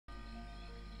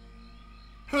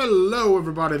Hello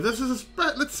everybody, this is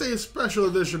let's say a special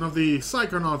edition of the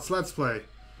Psychonauts Let's Play.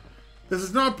 This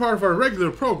is not part of our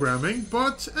regular programming,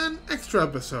 but an extra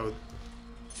episode.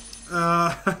 It's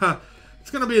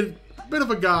gonna be a bit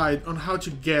of a guide on how to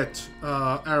get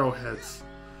arrowheads.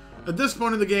 At this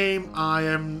point in the game, I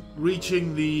am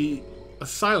reaching the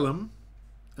asylum,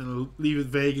 and I'll leave it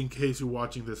vague in case you're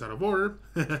watching this out of order.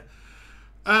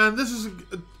 And this is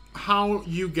how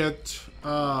you get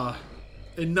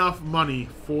enough money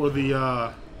for the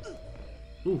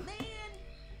ooh. Man,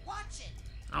 watch it.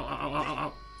 Ow, ow,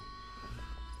 ow,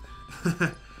 ow,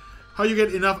 ow. How you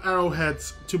get enough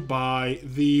arrowheads to buy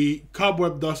the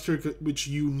Cobweb Duster, which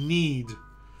you need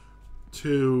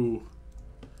to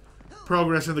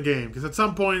progress in the game, because at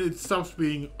some point it stops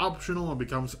being optional and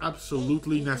becomes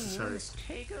absolutely necessary. Let's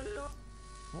take a look.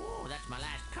 Oh, that's my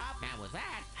last cop. Now with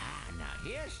that,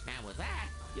 now with that,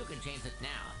 you can change it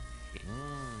now.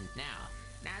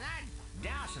 Now that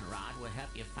Dowsing Rod will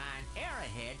help you find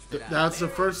arrowheads. That's the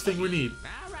first thing we need.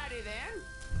 Alrighty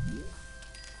then.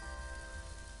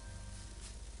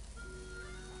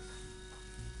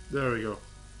 There we go.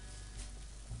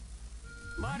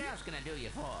 What else can I do you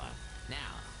for? Now,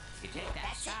 you take that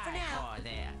That's it for side now. car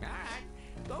there.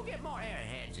 Alright, go get more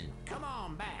arrowheads and come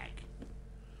on back.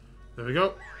 There we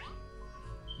go.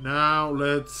 Now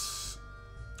let's...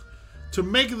 To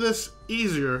make this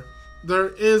easier, there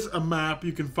is a map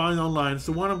you can find online. It's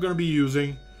the one I'm going to be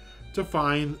using to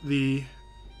find the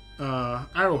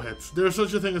arrowheads. There's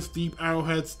such a thing as deep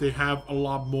arrowheads. They have a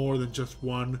lot more than just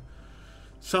one.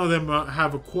 Some of them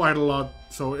have quite a lot,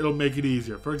 so it'll make it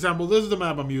easier. For example, this is the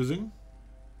map I'm using.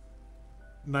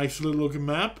 Nice little looking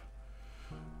map.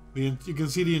 You can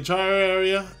see the entire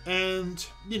area and,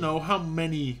 you know, how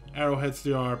many arrowheads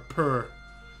there are per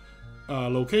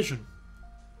location.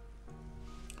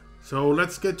 So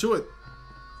let's get to it.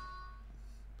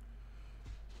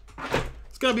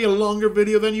 It's gonna be a longer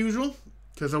video than usual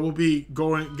because I will be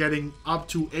getting up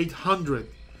to 800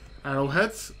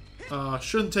 arrowheads.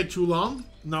 Shouldn't take too long,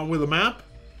 not with a map,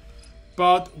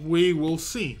 but we will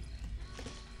see.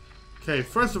 Okay,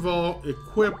 first of all,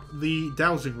 equip the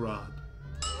Dowsing Rod.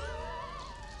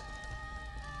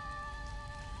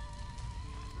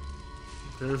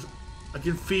 I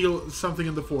can feel something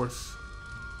in the force.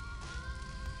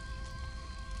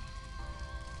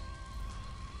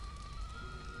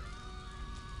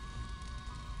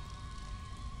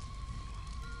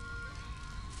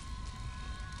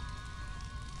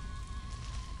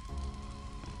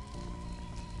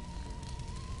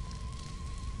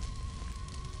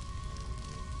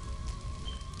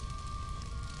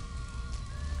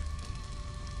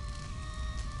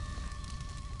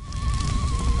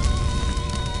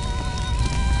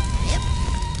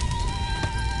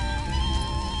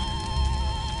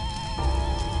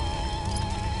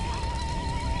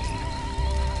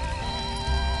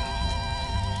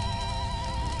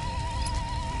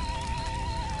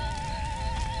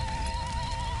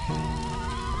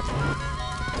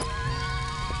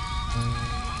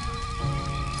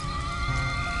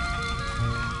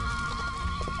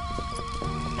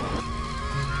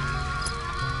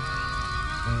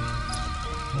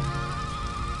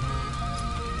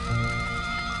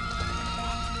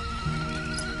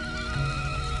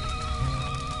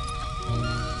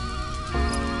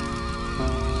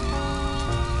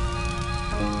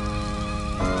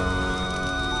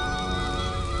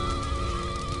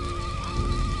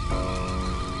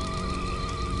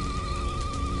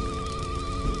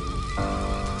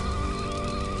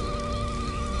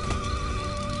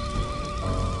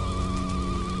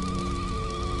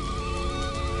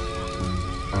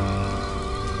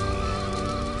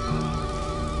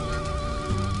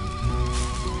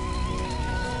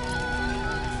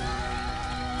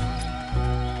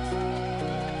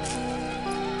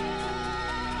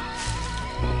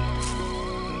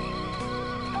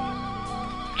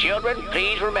 Children,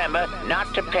 please remember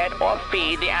not to pet or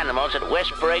feed the animals at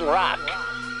Whispering Rock.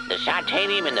 The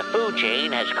titanium in the food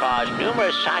chain has caused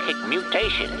numerous psychic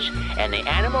mutations, and the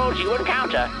animals you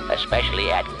encounter, especially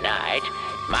at night,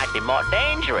 might be more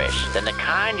dangerous than the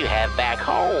kind you have back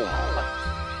home.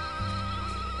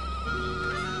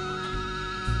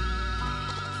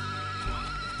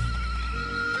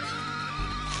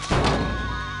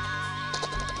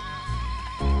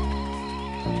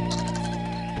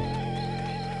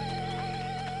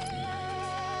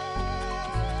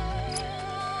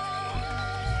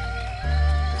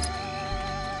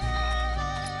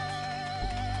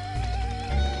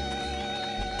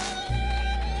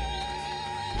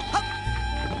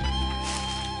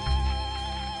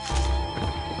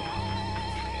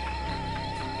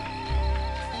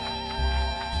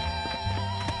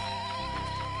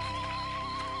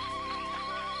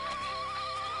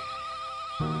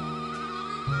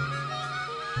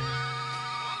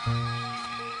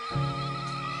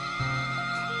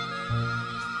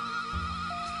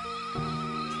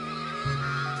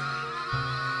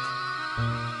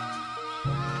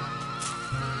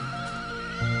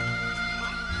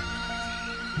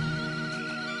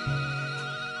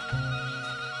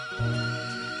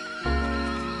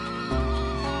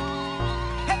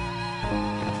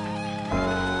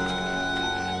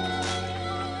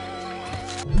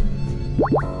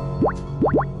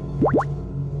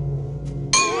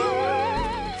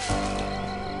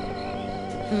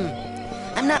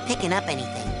 picking up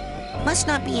anything. Must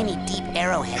not be any deep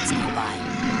arrowheads nearby.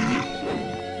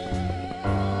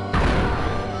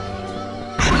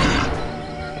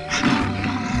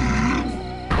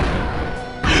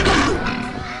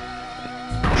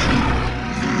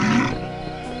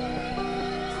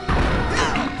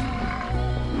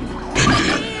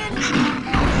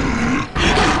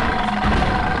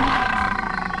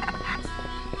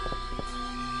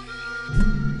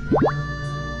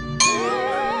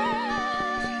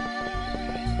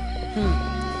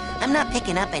 I'm not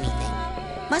picking up anything.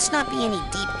 Must not be any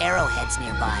deep arrowheads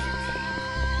nearby.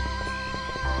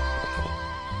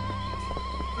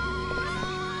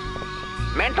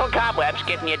 Mental cobwebs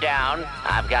getting you down.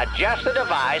 I've got just the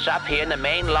device up here in the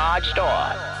main lodge store.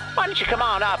 Why don't you come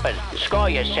on up and score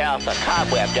yourself a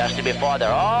Cobweb Duster before they're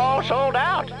all sold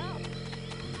out?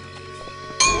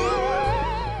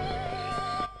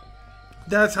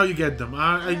 That's how you get them.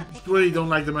 I really don't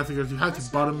like the method because you have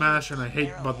to button mash, and I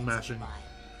hate button mashing.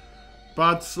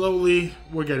 But slowly,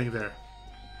 we're getting there.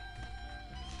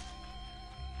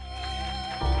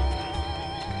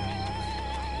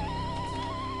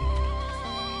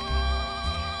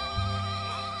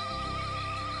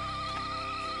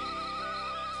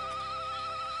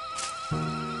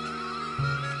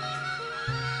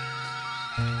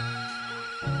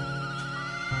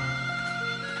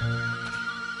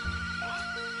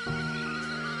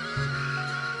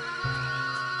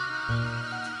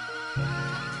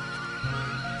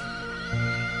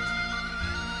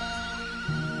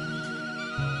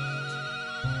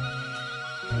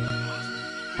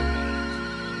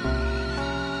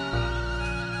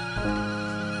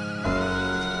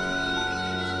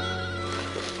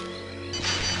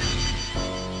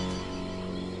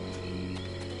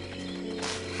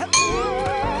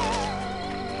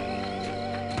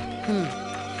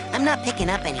 I'm not picking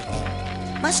up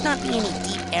anything. Must not be any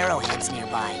deep arrowheads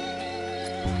nearby.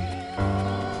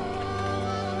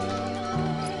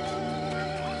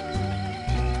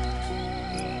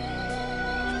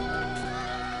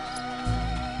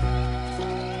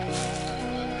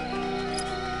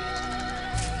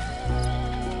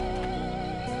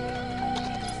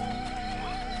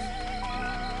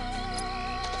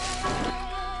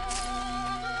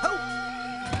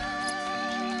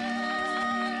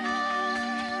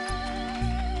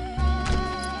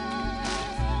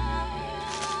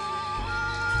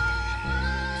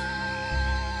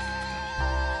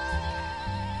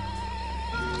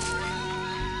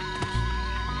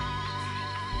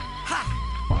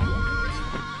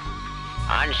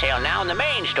 On sale now in the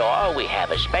main store, we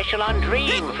have a special on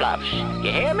Dream Fluffs.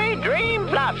 You hear me? Dream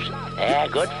Fluffs. They're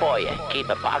good for you. Keep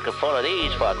a pocket full of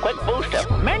these for a quick boost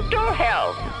of mental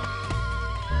health.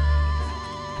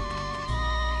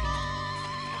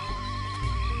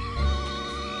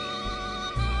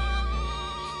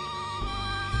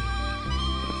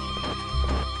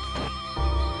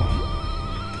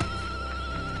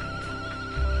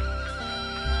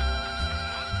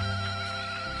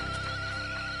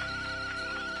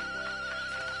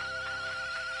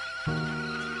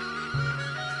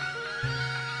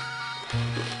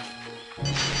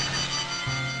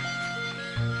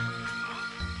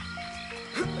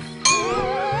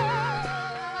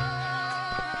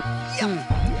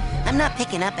 I'm not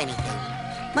picking up anything.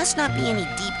 Must not be any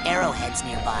deep arrowheads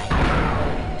nearby.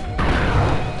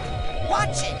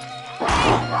 Watch it!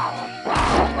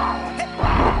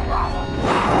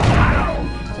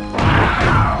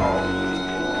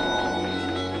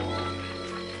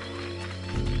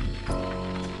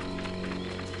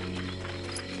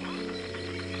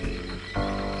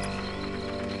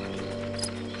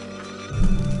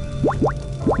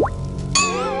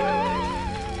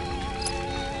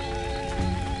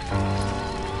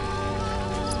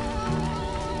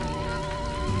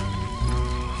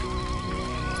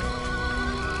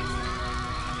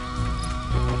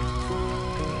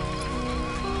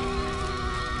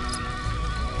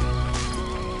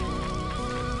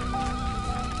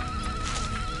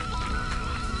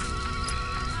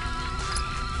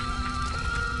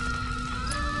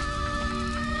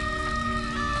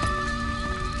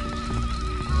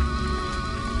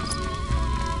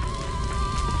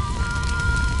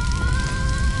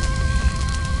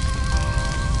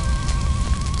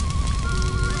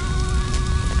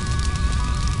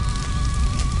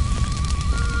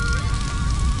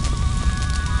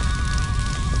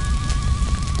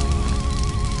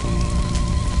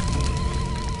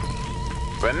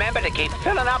 Remember to keep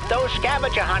filling up those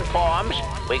scavenger hunt forms.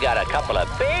 We got a couple of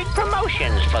big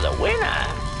promotions for the winner.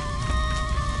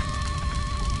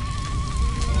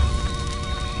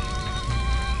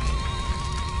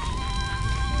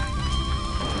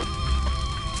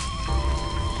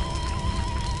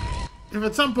 If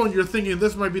at some point you're thinking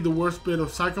this might be the worst bit of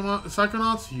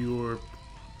Psychonauts, you're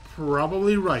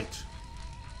probably right.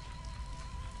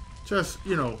 Just,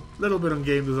 you know, little bit on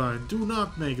game design. Do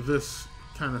not make this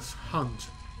kind of hunt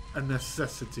a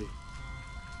necessity.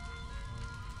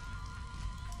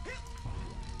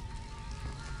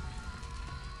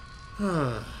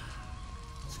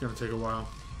 It's gonna take a while.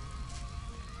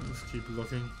 Let's keep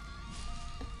looking.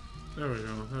 There we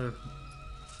go. There.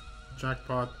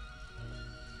 Jackpot.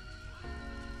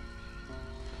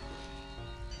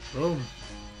 Boom.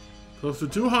 Close to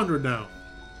 200 now.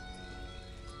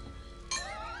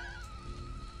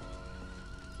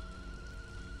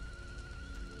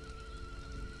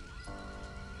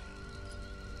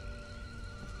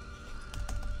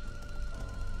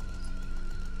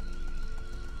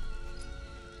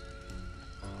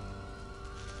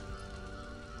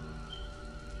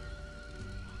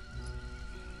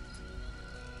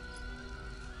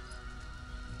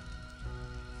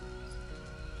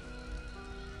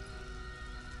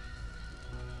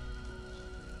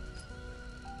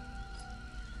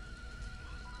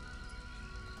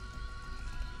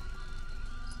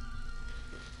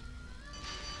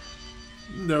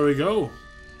 There we go.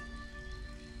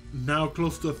 Now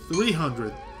close to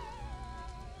 300.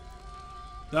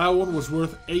 That one was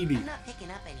worth 80. I'm not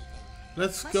picking up anything.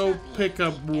 Let's Must go not be pick any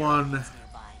up deep one. arrowheads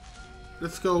nearby.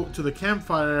 Let's go to the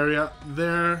campfire area.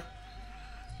 There,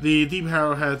 the deep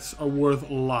arrowheads are worth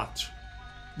a lot.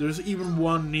 There's even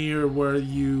one near where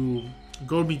you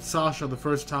go meet Sasha the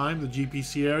first time, the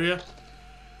GPC area.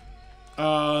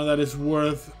 That is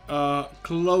worth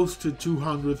close to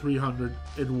 200, 300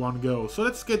 in one go. So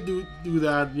let's do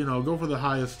that, you know, go for the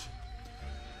highest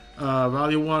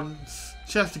value ones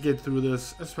just to get through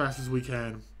this as fast as we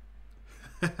can.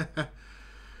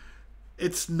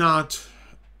 It's not...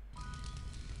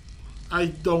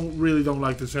 I really don't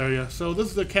like this area. So this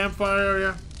is the campfire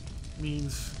area.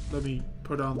 Means, let me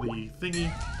put on the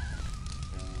thingy.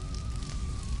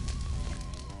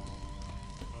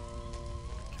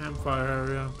 Campfire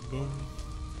area, boom.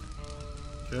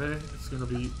 Okay, it's gonna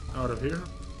be out of here.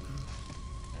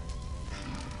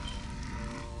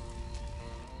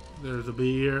 There's a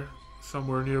bee here,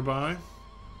 somewhere nearby.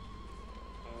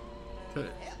 Okay,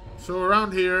 so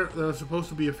around here, there's supposed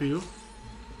to be a few.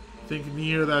 I think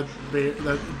near that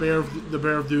the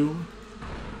bear of doom.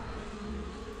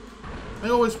 I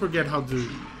always forget how to.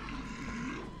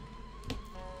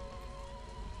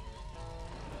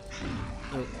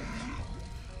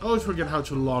 I always forget how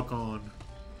to lock on.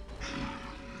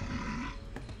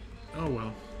 Oh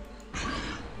well.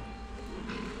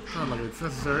 Not like it's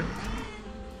necessary.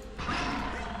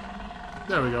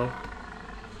 There we go.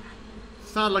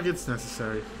 It's not like it's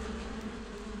necessary.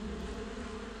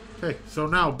 Okay, so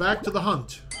now back to the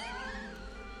hunt.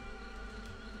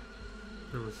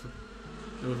 There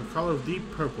was a color of deep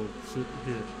purple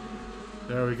here.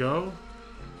 There we go.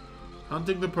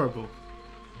 Hunting the purple.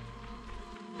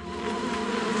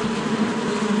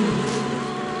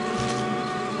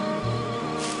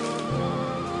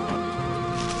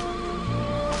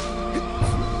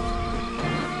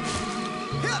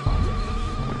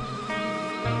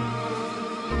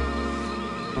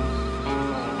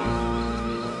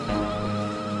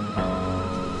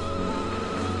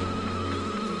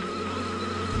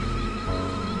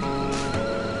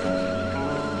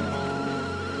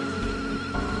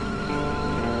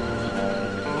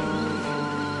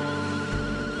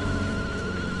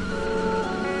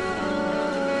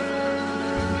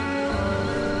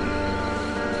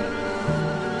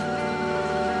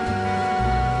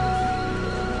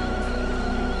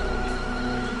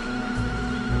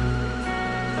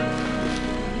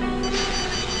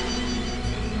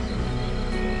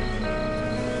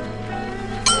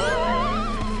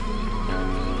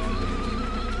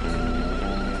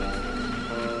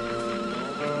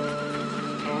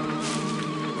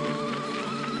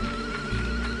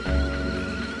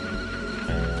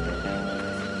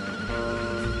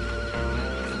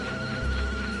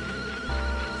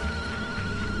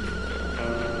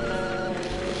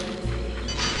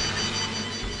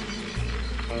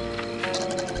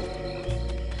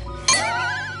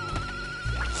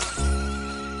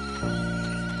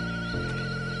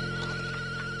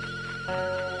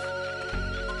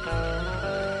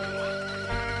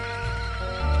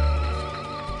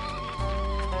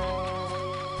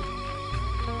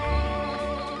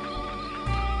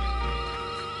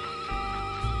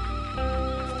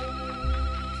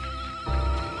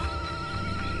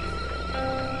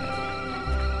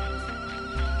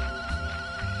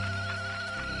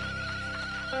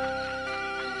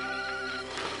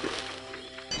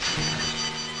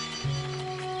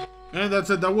 And that's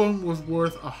it. That one was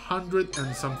worth 100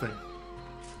 and something.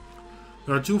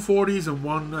 There are 2 40s and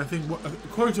one, I think,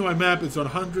 according to my map, it's on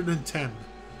 110.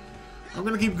 I'm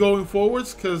gonna keep going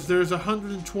forwards because there's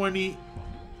 120,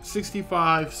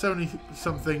 65, 70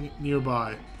 something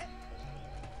nearby.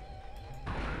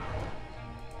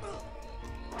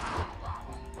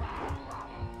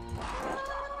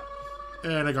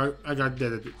 And I got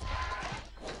deaded.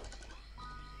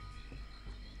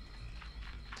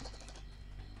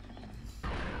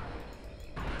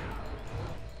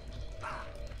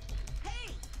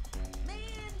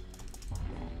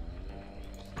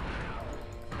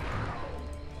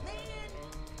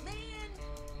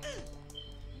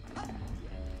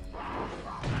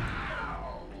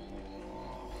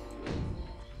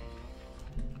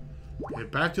 Okay,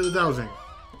 back to the dowsing.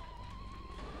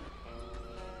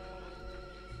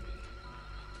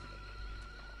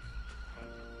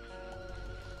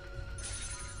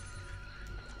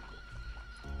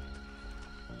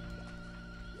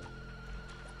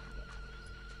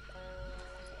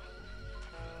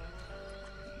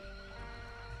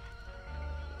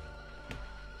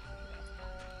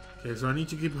 Okay, so I need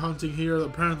to keep hunting here.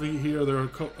 Apparently here there are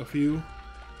a few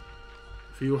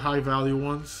high value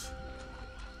ones.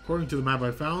 According to the map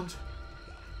I found.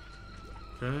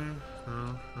 Okay,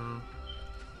 no.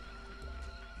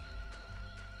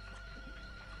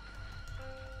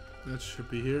 That should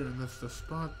be here, and that's the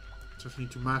spot. Just need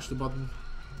to mash the button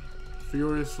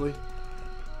furiously.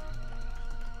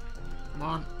 Come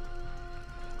on.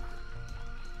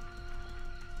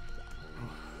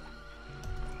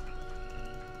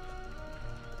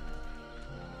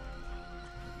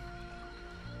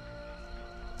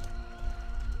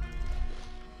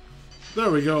 There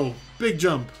we go. Big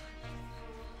jump.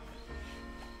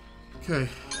 Okay.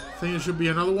 I think it should be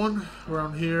another one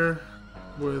around here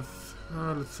with,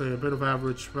 let's say, a bit of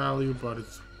average value, but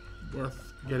it's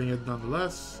worth getting it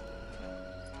nonetheless.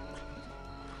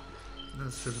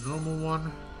 That's just a normal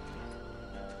one.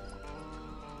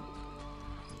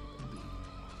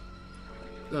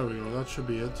 There we go. That should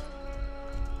be it.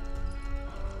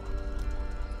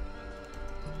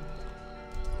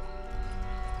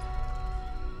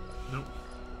 Nope.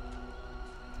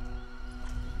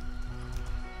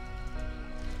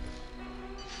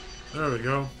 There we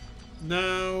go.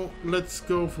 Now let's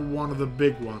go for one of the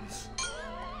big ones.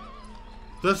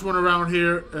 This one around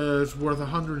here is worth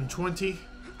 120.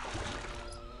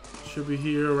 Should be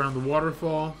here around the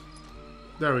waterfall.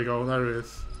 There we go. There it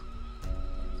is.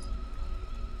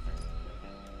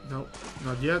 Nope,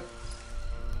 not yet.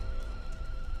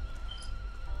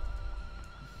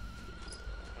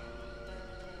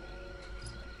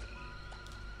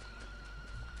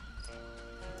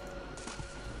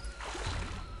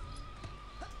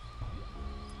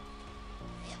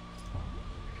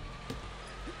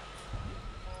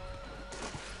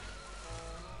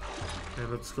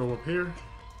 Okay, let's go up here.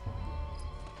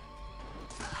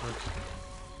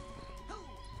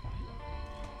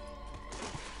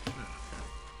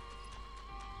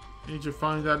 Need to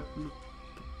find that.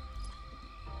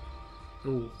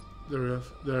 Oh, there it is.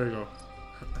 There you go.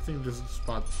 I think this is the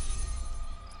spot.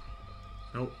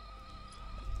 Nope.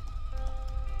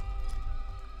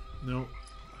 Nope.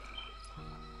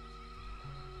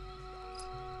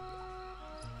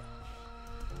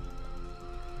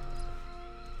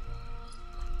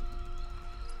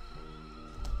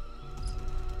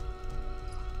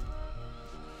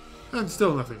 And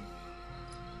still nothing.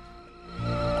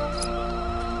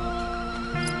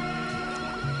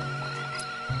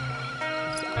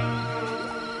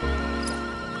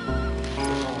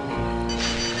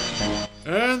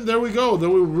 And there we go.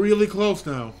 We're really close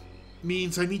now.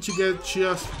 Means I need to get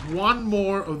just one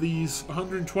more of these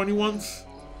 120 ones.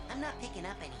 I'm not picking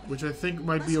up any. Which I think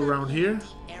might be around here.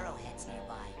 Arrowheads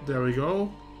nearby. There we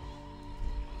go.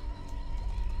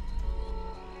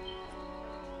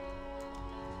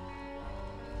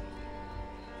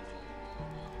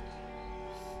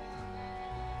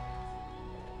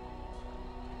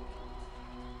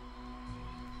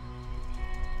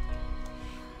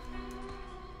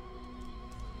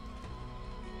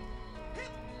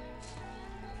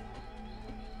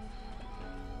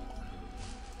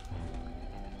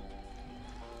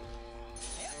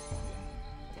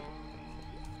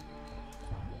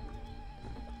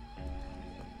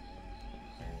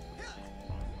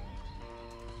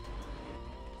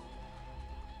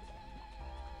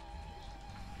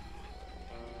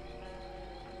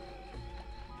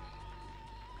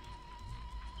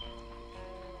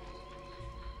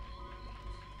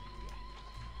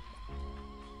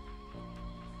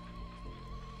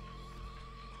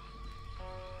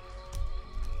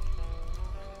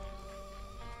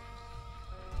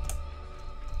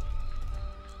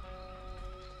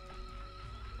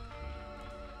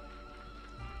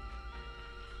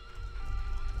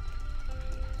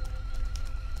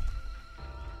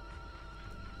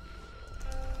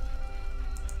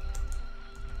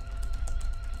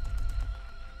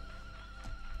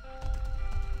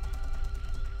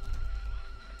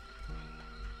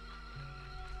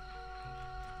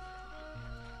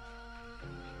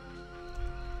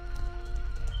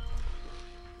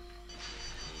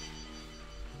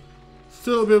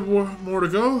 Still a bit more to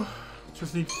go.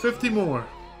 Just need 50 more.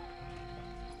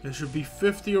 There should be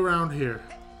 50 around here.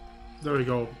 There we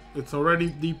go. It's already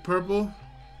deep purple.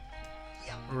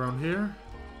 Around here.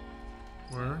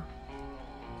 Where?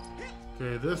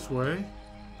 Okay, this way.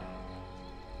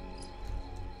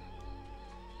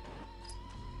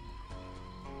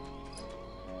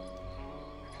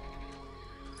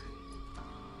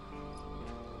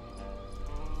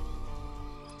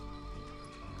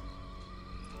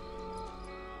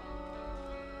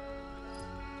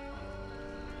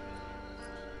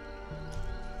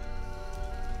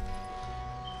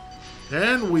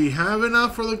 And we have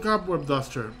enough for the Cobweb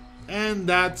Duster. And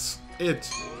that's it.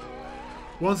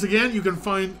 Once again, you can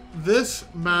find this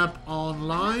map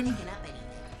online.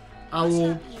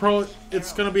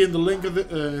 It's gonna be in the link of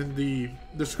in the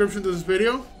description to this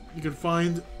video. You can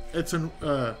find it's and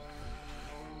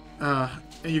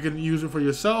you can use it for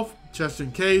yourself, just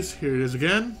in case. Here it is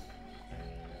again.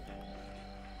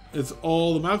 It's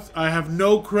all the maps. I have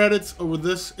no credits over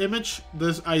this image.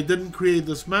 I didn't create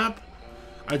this map.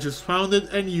 I just found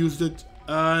it and used it,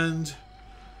 and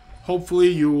hopefully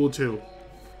you will too.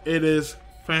 It is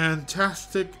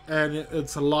fantastic and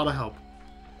it's a lot of help.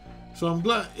 So I'm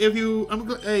glad if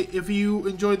you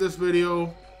enjoyed this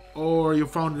video or you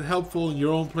found it helpful in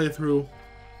your own playthrough.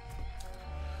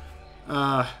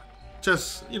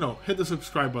 Just hit the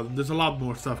subscribe button. There's a lot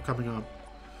more stuff coming up,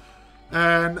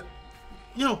 and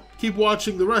keep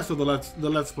watching the rest of the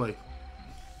let's play.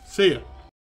 See ya.